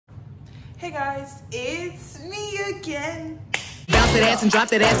Hey guys, it's me again. Bounce that ass and drop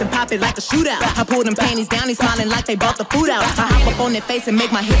that ass and pop it like a shootout. I pull them panties down, they smiling like they brought the food out. I hop up on their face and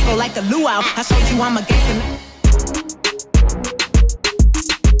make my hips go like the luau. I showed you I'm a gangster.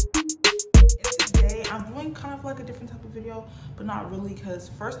 Today I'm doing kind of like a different type of video, but not really, because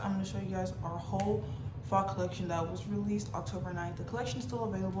first I'm going to show you guys our whole fall collection that was released October 9th. The collection is still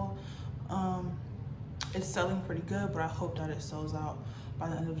available. It's selling pretty good, but I hope that it sells out by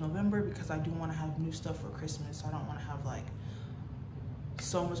the end of November, because I do want to have new stuff for Christmas. So I don't want to have like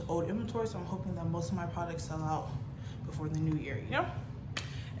so much old inventory, so I'm hoping that most of my products sell out before the new year, you know?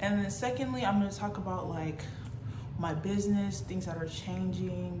 And then secondly, I'm going to talk about like my business, things that are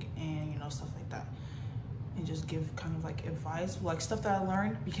changing, and you know, stuff like that, and just give kind of like advice, like stuff that I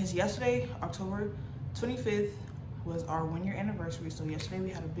learned, because yesterday, October 25th, was our 1-year anniversary. So yesterday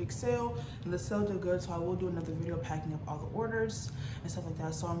we had a big sale and the sale did good, so I will do another video packing up all the orders and stuff like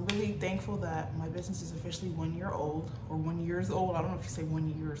that. So I'm really thankful that my business is officially 1 year old, or 1 years old. I don't know if you say 1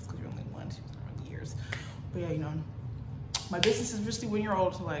 years because you're only 1, 2, 3 years, but yeah, you know, my business is officially 1 year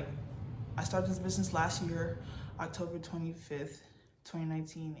old. So like, I started this business last year, October 25th,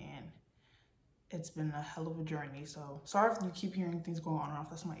 2019, and it's been a hell of a journey. So sorry if you keep hearing things going on and off,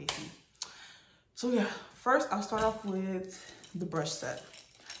 that's my AC. So yeah, first I'll start off with the brush set.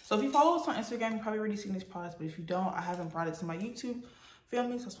 So if you follow us on Instagram, you've probably already seen these products, but if you don't, I haven't brought it to my YouTube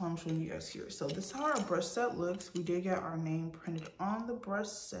family, so that's why I'm showing you guys here. So this is how our brush set looks. We did get our name printed on the brush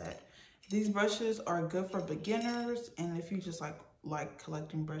set. These brushes are good for beginners, and if you just like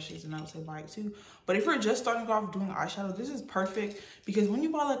collecting brushes, and I would say buy it too. But if you're just starting off doing eyeshadow, this is perfect, because when you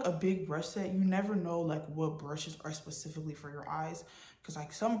buy like a big brush set, you never know like what brushes are specifically for your eyes, because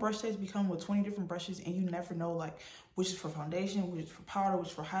like some brush sets become with 20 different brushes, and you never know like which is for foundation, which is for powder, which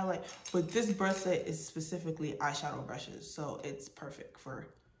is for highlight. But this brush set is specifically eyeshadow brushes, so it's perfect for,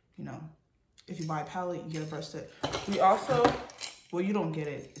 you know, if you buy a palette, you get a brush set. We also, well, you don't get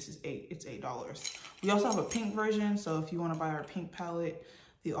it, it's $8. We also have a pink version, so if you want to buy our pink palette,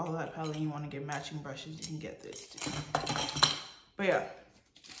 the All That palette, and you want to get matching brushes, you can get this too. But yeah,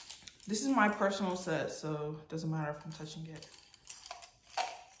 this is my personal set, so it doesn't matter if I'm touching it.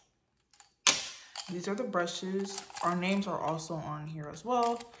 These are the brushes. Our names are also on here as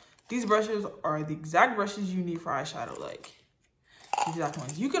well. These brushes are the exact brushes you need for eyeshadow, like the exact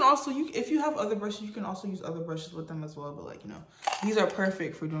ones. You can also, if you have other brushes, you can also use other brushes with them as well, but like, you know, these are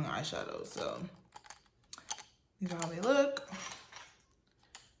perfect for doing eyeshadow. So these are how they look.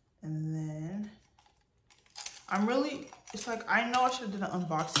 And then I'm really, it's like, I know I should have done an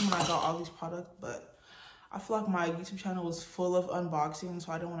unboxing when I got all these products, but I feel like my YouTube channel was full of unboxings,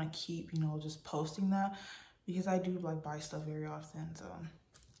 so I don't want to keep, you know, just posting that, because I do like buy stuff very often. So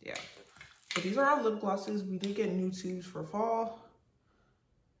yeah, but these are our lip glosses. We did get new tubes for fall,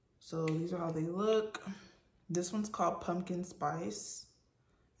 so these are how they look. This one's called Pumpkin Spice,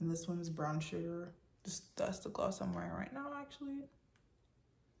 and this one is Brown Sugar. That's the gloss I'm wearing right now, actually.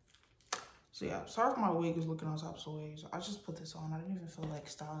 So yeah, sorry if my wig is looking on top of the waves. I just put this on. I didn't even feel like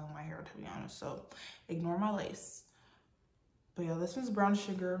styling my hair, to be honest, so ignore my lace. But yeah, this one's Brown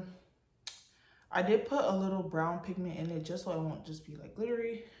Sugar. I did put a little brown pigment in it just so it won't just be like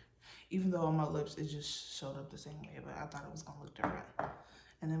glittery, even though on my lips it just showed up the same way, but I thought it was gonna look different.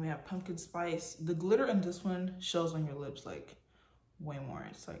 And then we have Pumpkin Spice. The glitter in this one shows on your lips like way more.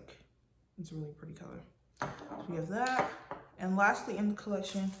 It's like, it's a really pretty color. So we have that. And lastly in the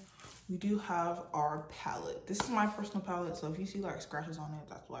collection, we do have our palette. This is my personal palette, so if you see like scratches on it,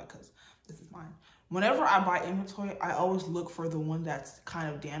 that's why, because this is mine. Whenever I buy inventory, I always look for the one that's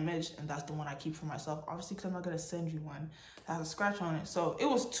kind of damaged, and that's the one I keep for myself, obviously, because I'm not going to send you one that has a scratch on it. So it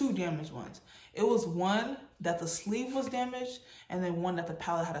was 2 damaged ones. It was one that the sleeve was damaged, and then one that the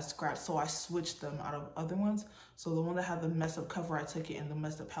palette had a scratch, so I switched them out of other ones. So the one that had the messed up cover, I took it, and the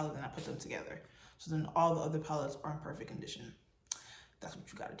messed up palette, and I put them together. So then all the other palettes are in perfect condition. That's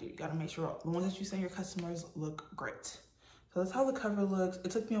what you gotta do. You gotta make sure the ones that you send your customers look great. So that's how the cover looks. It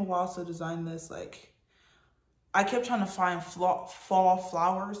took me a while to design this. Like, I kept trying to find fall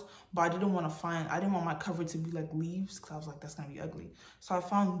flowers, but I didn't want my cover to be like leaves, because I was like, that's gonna be ugly. So I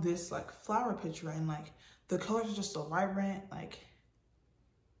found this like flower picture, and like the colors are just so vibrant. Like,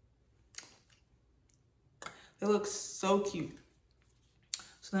 they look so cute.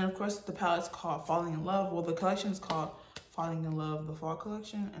 So then of course the palette's called Falling in Love. Well, the collection is called Falling in Love, the fall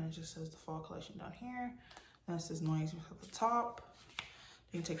collection, and it just says the fall collection down here, and it says Noise at the top.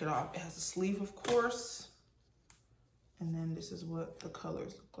 You can take it off. It has a sleeve, of course, and then this is what the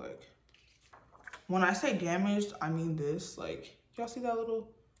colors look like. When I say damaged, I mean this. Like, y'all see that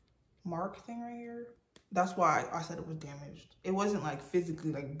little mark thing right here? That's why I said it was damaged. It wasn't like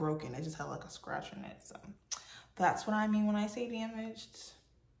physically like broken. It just had like a scratch in it. So that's what I mean when I say damaged.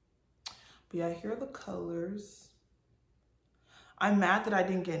 But yeah, here are the colors. I'm mad that I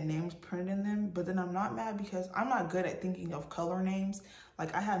didn't get names printed in them, but then I'm not mad because I'm not good at thinking of color names.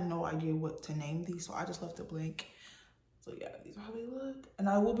 Like, I had no idea what to name these, so I just left it blank. So yeah, these are how they look. And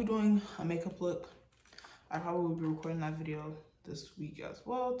I will be doing a makeup look. I probably will be recording that video this week as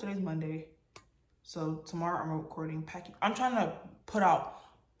well. Today's Monday. So tomorrow I'm recording packing. I'm trying to put out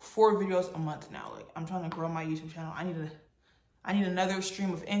 4 videos a month now. Like, I'm trying to grow my YouTube channel. I need another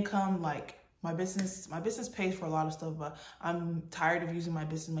stream of income. Like, my business pays for a lot of stuff, but I'm tired of using my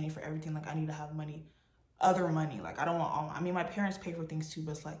business money for everything. Like, I need to have money, other money. Like, I don't want all, I mean, my parents pay for things too,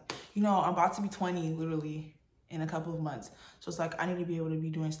 but it's like, you know, I'm about to be 20 literally in a couple of months. So it's like, I need to be able to be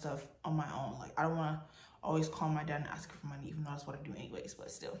doing stuff on my own. Like, I don't want to always call my dad and ask for money, even though that's what I do anyways,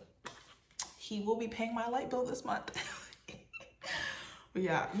 but still. He will be paying my light bill this month. But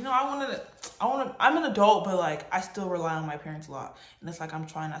yeah, you know, I'm an adult, but like, I still rely on my parents a lot. And it's like, I'm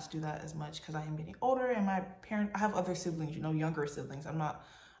trying not to do that as much because I am getting older, and I have other siblings, you know, younger siblings. I'm not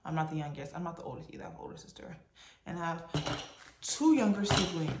the youngest. I'm not the oldest either. I have an older sister. And I have 2 younger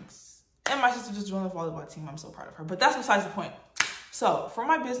siblings. And my sister just joined the volleyball team. I'm so proud of her. But that's besides the point. So for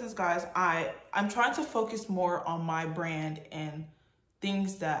my business, guys, I'm trying to focus more on my brand and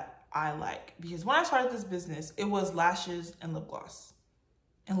things that I like. Because when I started this business, it was lashes and lip gloss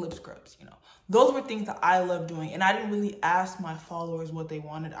and lip scrubs, you know. Those were things that I love doing. And I didn't really ask my followers what they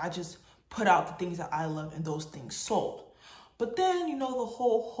wanted. I just put out the things that I love, and those things sold. But then, you know, the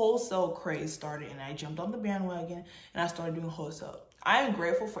whole wholesale craze started, and I jumped on the bandwagon and I started doing wholesale. I am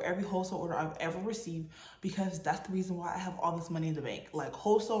grateful for every wholesale order I've ever received, because that's the reason why I have all this money in the bank. Like,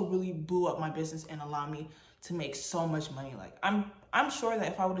 wholesale really blew up my business and allowed me to make so much money. Like, I'm sure that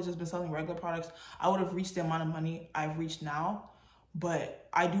if I would have just been selling regular products, I would have reached the amount of money I've reached now. But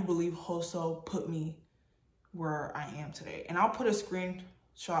I do believe wholesale put me where I am today. And I'll put a screenshot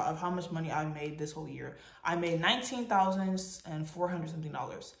of how much money I made this whole year. I made $19,400 something.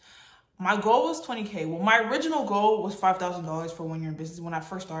 My goal was 20K. Well, my original goal was $5,000 for 1 year in business when I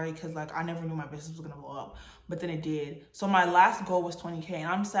first started, because like, I never knew my business was gonna blow up, but then it did. So my last goal was 20K, and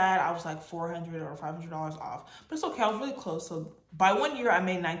I'm sad I was like $400 or $500 off, but it's okay. I was really close. So by 1 year, I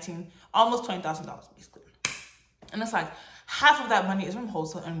made almost $20,000 basically. And it's like, half of that money is from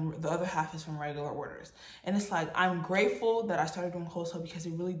wholesale and the other half is from regular orders. And it's like, I'm grateful that I started doing wholesale, because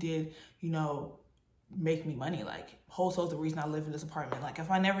it really did, you know, make me money. Like, wholesale is the reason I live in this apartment. Like,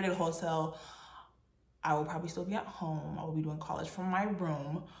 if I never did wholesale, I would probably still be at home. I would be doing college from my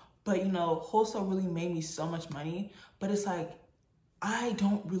room. But, you know, wholesale really made me so much money. But it's like, I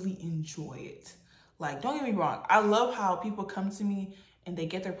don't really enjoy it. Like, don't get me wrong. I love how people come to me and they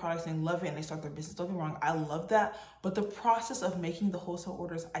get their products and love it and they start their business. Don't get me wrong, I love that. But the process of making the wholesale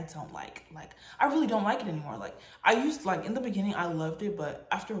orders, I don't like. Like, I really don't like it anymore. Like, I used, like, in the beginning, I loved it, but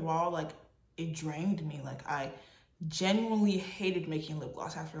after a while, like, it drained me. Like, I genuinely hated making lip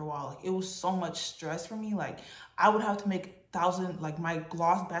gloss after a while. Like, it was so much stress for me. Like, I would have to make 1,000, like, my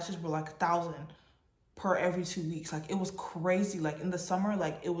gloss batches were like 1,000 per every 2 weeks. Like, it was crazy. Like, in the summer,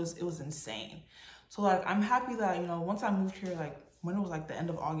 like, it was insane. So, like, I'm happy that, you know, once I moved here, like, when it was like the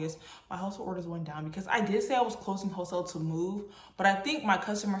end of August, my wholesale orders went down, because I did say I was closing wholesale to move, but I think my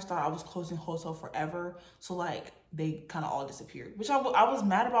customers thought I was closing wholesale forever. So like, they kind of all disappeared, which I was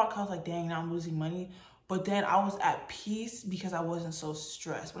mad about, because I was like, dang, now I'm losing money. But then I was at peace because I wasn't so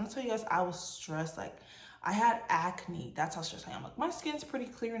stressed. When I tell you guys, I was stressed. Like, I had acne. That's how stressed I am. Like, my skin's pretty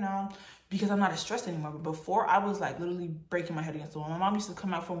clear now because I'm not as stressed anymore. But before, I was like literally breaking my head against the wall. My mom used to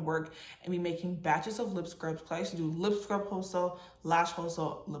come out from work and be making batches of lip scrubs. I used to do lip scrub wholesale, lash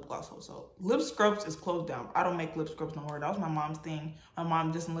wholesale, lip gloss wholesale. Lip scrubs is closed down. I don't make lip scrubs no more. That was my mom's thing. My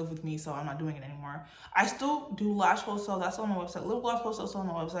mom doesn't live with me, so I'm not doing it anymore. I still do lash wholesale. That's on my website. Lip gloss wholesale is on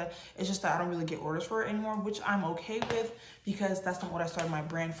my website. It's just that I don't really get orders for it anymore, which I'm okay with, because that's not what I started my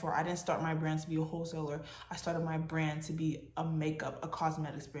brand for. I didn't start my brand to be a wholesaler. I started my brand to be a makeup, a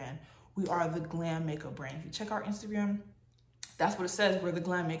cosmetics brand. We are the glam makeup brand. If you check our Instagram, that's what it says. We're the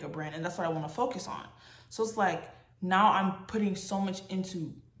glam makeup brand, and that's what I want to focus on. So it's like, now I'm putting so much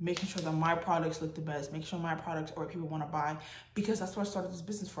into making sure that my products look the best, making sure my products are what people want to buy, because that's what I started this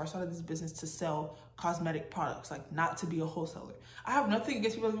business for. I started this business to sell cosmetic products, like, not to be a wholesaler. I have nothing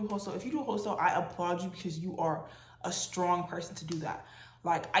against people who do wholesale. If you do wholesale, I applaud you, because you are a strong person to do that.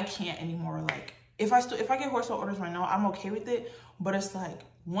 Like, I can't anymore. Like, if I get wholesale orders right now, I'm okay with it, but it's like,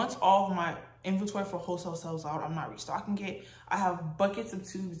 once all of my inventory for wholesale sells out, I'm not restocking it. I have buckets of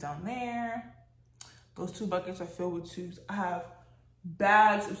tubes down there. Those 2 buckets are filled with tubes. I have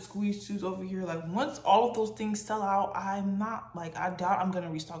bags of squeeze shoes over here. Like once all of those things sell out, I'm not like, I doubt I'm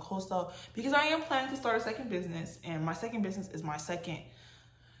gonna restock wholesale, because I am planning to start a second business, and my second business is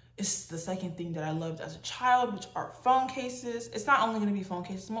it's the second thing that I loved as a child, which are phone cases. It's not only gonna be phone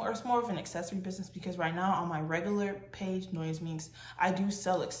cases, it's more of an accessory business, because right now on my regular page, Noise Minx, I do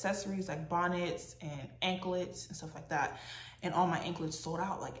sell accessories like bonnets and anklets and stuff like that. And all my anklets sold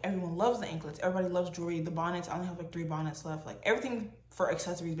out. Like everyone loves the anklets. Everybody loves jewelry. The bonnets, I only have like 3 bonnets left. Like everything for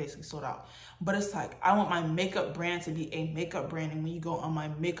accessories basically sold out. But it's like, I want my makeup brand to be a makeup brand. And when you go on my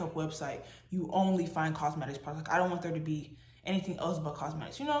makeup website, you only find cosmetics products. Like I don't want there to be anything else but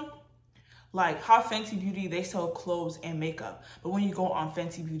cosmetics, you know? Like how Fenty Beauty, they sell clothes and makeup. But when you go on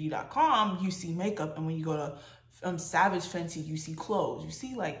FentyBeauty.com, you see makeup. And when you go to Savage Fenty, you see clothes. You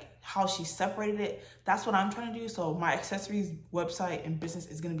see like how she separated it. That's what I'm trying to do. So my accessories website and business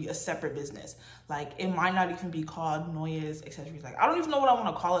is going to be a separate business. Like it might not even be called Noya's Accessories. Like I don't even know what I want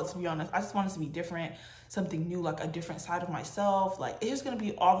to call it, to be honest. I just want it to be different, something new, like a different side of myself. Like it's just going to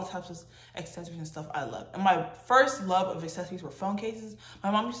be all the types of accessories and stuff I love. And my first love of accessories were phone cases.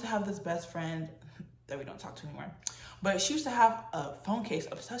 My mom used to have this best friend that we don't talk to anymore, but she used to have a phone case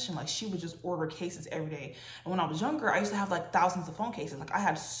obsession. Like she would just order cases every day. And when I was younger, I used to have like thousands of phone cases. Like I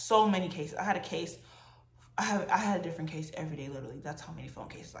had so many cases. I had a different case every day, literally. That's how many phone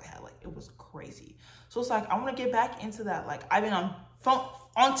cases I had. Like it was crazy. So it's like, I want to get back into that. Like I've been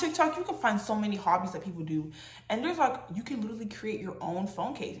on TikTok, you can find so many hobbies that people do. And there's like, you can literally create your own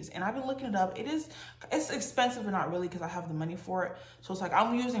phone cases. And I've been looking it up. It's expensive, but not really, because I have the money for it. So it's like,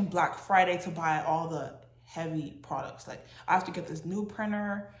 I'm using Black Friday to buy all the heavy products. Like I have to get this new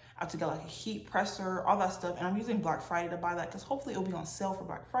printer, I have to get like a heat presser, all that stuff. And I'm using Black Friday to buy that, because hopefully it'll be on sale for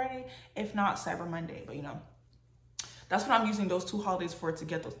Black Friday, if not Cyber Monday. But you know, that's what I'm using those 2 holidays for, to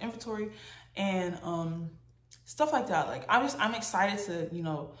get those inventory and stuff like that. Like I'm excited to, you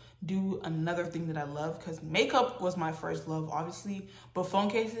know, do another thing that I love, because makeup was my first love, obviously, but phone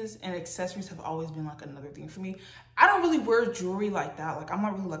cases and accessories have always been like another thing for me. I don't really wear jewelry like that. Like I'm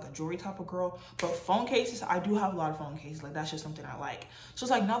not really like a jewelry type of girl, but phone cases, I do have a lot of phone cases. Like that's just something I like. So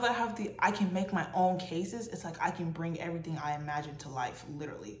it's like, now that I can make my own cases, it's like I can bring everything I imagine to life,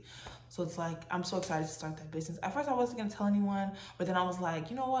 literally. So it's like, I'm so excited to start that business. At first I wasn't gonna tell anyone, but then I was like,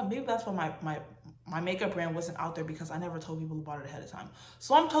 you know what, maybe that's why my makeup brand wasn't out there, because I never told people about it ahead of time.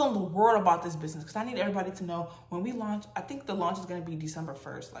 So I'm telling the world about this business, because I need everybody to know when we launch. I think the launch is going to be December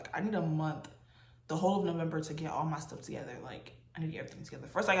 1st. Like I need a month, the whole of November, to get all my stuff together. Like I need to get everything together.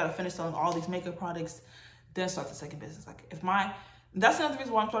 First I got to finish selling all these makeup products, then start the second business. Like that's another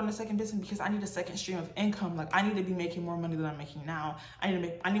reason why I'm starting the second business, because I need a second stream of income. Like I need to be making more money than I'm making now. I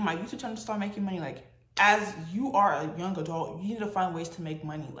need my YouTube channel to start making money. Like as you are a young adult, you need to find ways to make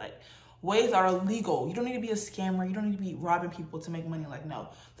money. Like ways are legal. You don't need to be a scammer. You don't need to be robbing people to make money. Like, no,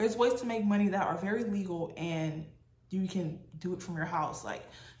 there's ways to make money that are very legal, and you can do it from your house. Like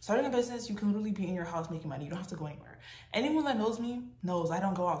starting a business, you can literally be in your house making money. You don't have to go anywhere. Anyone that knows me knows I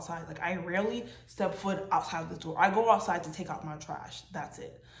don't go outside. Like I rarely step foot outside the door. I go outside to take out my trash. That's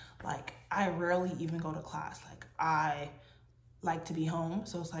it. Like I rarely even go to class. Like I like to be home.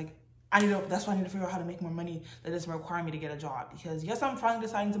 So it's like, that's why I need to figure out how to make more money that doesn't require me to get a job. Because yes, I'm finally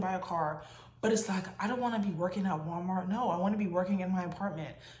deciding to buy a car, but it's like, I don't want to be working at Walmart. No, I want to be working in my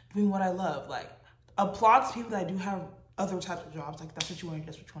apartment, doing what I love. Like applaud to people that do have other types of jobs. Like that's what you want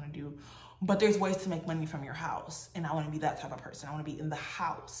to do. But there's ways to make money from your house. And I want to be that type of person. I want to be in the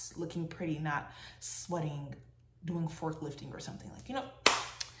house, looking pretty, not sweating, doing forklifting or something. Like, you know,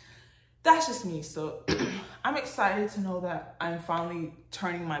 that's just me. So I'm excited to know that I'm finally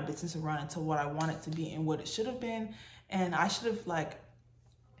turning my business around into what I want it to be and what it should have been. And I should have, like,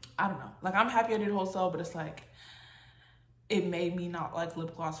 I don't know. Like, I'm happy I did wholesale, but it's like, it made me not like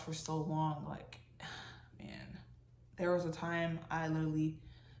lip gloss for so long. Like, man, there was a time I literally,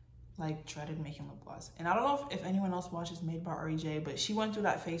 like, dreaded making lip gloss. And I don't know if anyone else watches Made by REJ, but she went through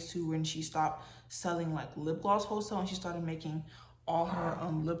that phase too when she stopped selling, like, lip gloss wholesale, and she started making all her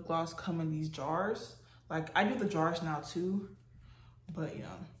lip gloss come in these jars. Like I do the jars now too, but you know,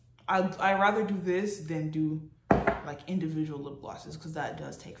 I rather do this than do like individual lip glosses, because that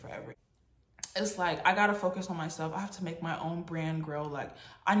does take forever. It's like, I gotta focus on myself. I have to make my own brand grow. Like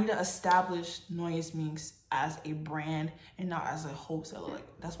I need to establish Noise Minx as a brand and not as a wholesaler. Like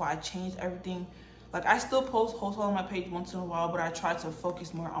that's why I changed everything. Like I still post wholesale on my page once in a while, but I try to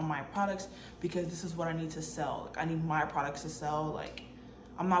focus more on my products, because this is what I need to sell. Like I need my products to sell. Like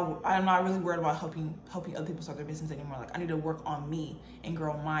I'm not really worried about helping other people start their business anymore. Like I need to work on me and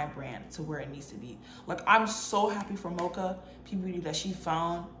grow my brand to where it needs to be. Like I'm so happy for Mocha P Beauty that she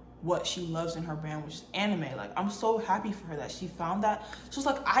found what she loves in her brand, which is anime. Like, I'm so happy for her that she found that. So it's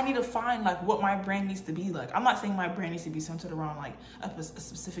like, I need to find like what my brand needs to be like. I'm not saying my brand needs to be centered around like a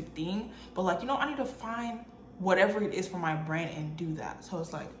specific thing, but like, you know, I need to find whatever it is for my brand and do that. So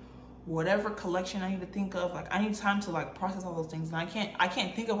it's like, whatever collection I need to think of, like, I need time to like process all those things, and I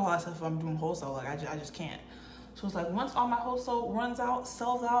can't think of all that stuff if I'm doing wholesale. Like, I just can't. So it's like, once all my wholesale runs out,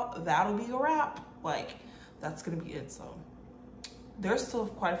 sells out, that'll be a wrap. Like, that's gonna be it. So there's still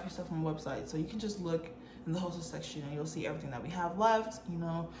quite a few stuff on the website, so you can just look in the wholesale section and you'll see everything that we have left. You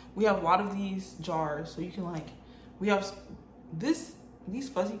know, we have a lot of these jars, so you can like, we have these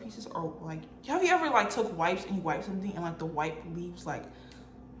fuzzy pieces are like, have you ever like took wipes and you wipe something and like the wipe leaves like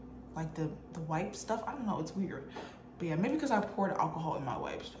the wipe stuff? I don't know, it's weird. But yeah, maybe because I poured alcohol in my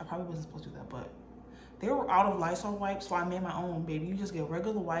wipes. I probably wasn't supposed to do that, but they were out of Lysol wipes, so I made my own, baby. You just get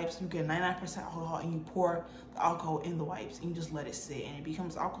regular wipes, you get 99% alcohol, and you pour the alcohol in the wipes, and you just let it sit, and it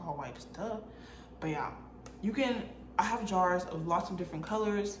becomes alcohol wipes, duh. But yeah, I have jars of lots of different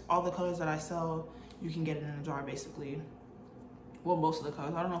colors. All the colors that I sell, you can get it in a jar, basically. Well, most of the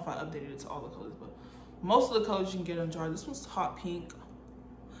colors. I don't know if I updated it to all the colors, but most of the colors you can get in a jar. This one's hot pink.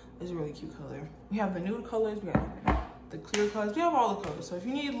 It's a really cute color. We have the nude colors, we have the clear colors, we have all the colors. So if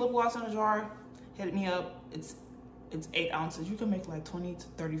you need lip gloss in a jar, hit me up. It's 8 ounces. You can make like 20 to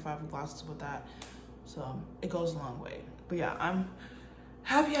 35 glasses with that. So it goes a long way. But yeah, I'm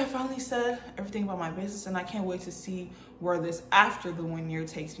happy I finally said everything about my business, and I can't wait to see where this after the 1 year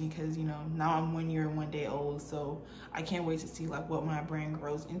takes me, because you know, now I'm 1 year and 1 day old, so I can't wait to see like what my brand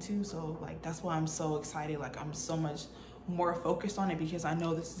grows into. So like, that's why I'm so excited. Like, I'm so much more focused on it, because I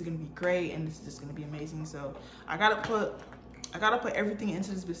know this is gonna be great and this is just gonna be amazing. So I gotta put everything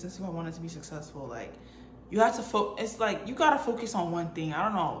into this business if I want it to be successful. Like, you have to it's like, you gotta focus on one thing. I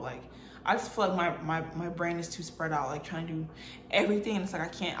don't know, like, I just feel like my brain is too spread out, like trying to do everything, and it's like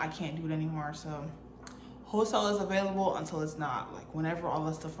I can't do it anymore. So wholesale is available until it's not. Like, whenever all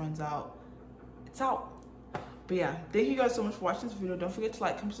that stuff runs out, it's out. But yeah, thank you guys so much for watching this video. Don't forget to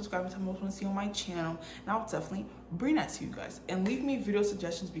like, comment, subscribe, and tell me what you want to see on my channel, and I'll definitely bring that to you guys. And leave me video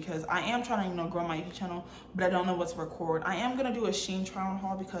suggestions, because I am trying to, you know, grow my YouTube channel, but I don't know what to record. I am gonna do a Shein try on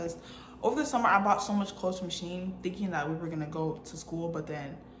haul, because over the summer I bought so much clothes from Shein thinking that we were gonna go to school, but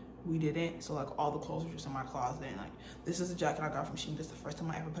then we didn't. So like, all the clothes were just in my closet, and like, this is a jacket I got from Shein. This is the first time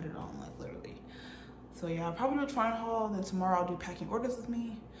I ever put it on, like, literally. So yeah, I'll probably do a try on haul. Then tomorrow I'll do packing orders with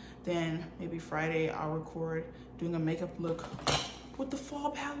me. Then maybe Friday I'll record doing a makeup look with the fall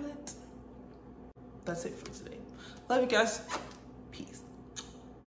palette. That's it for today. Love you guys. Peace.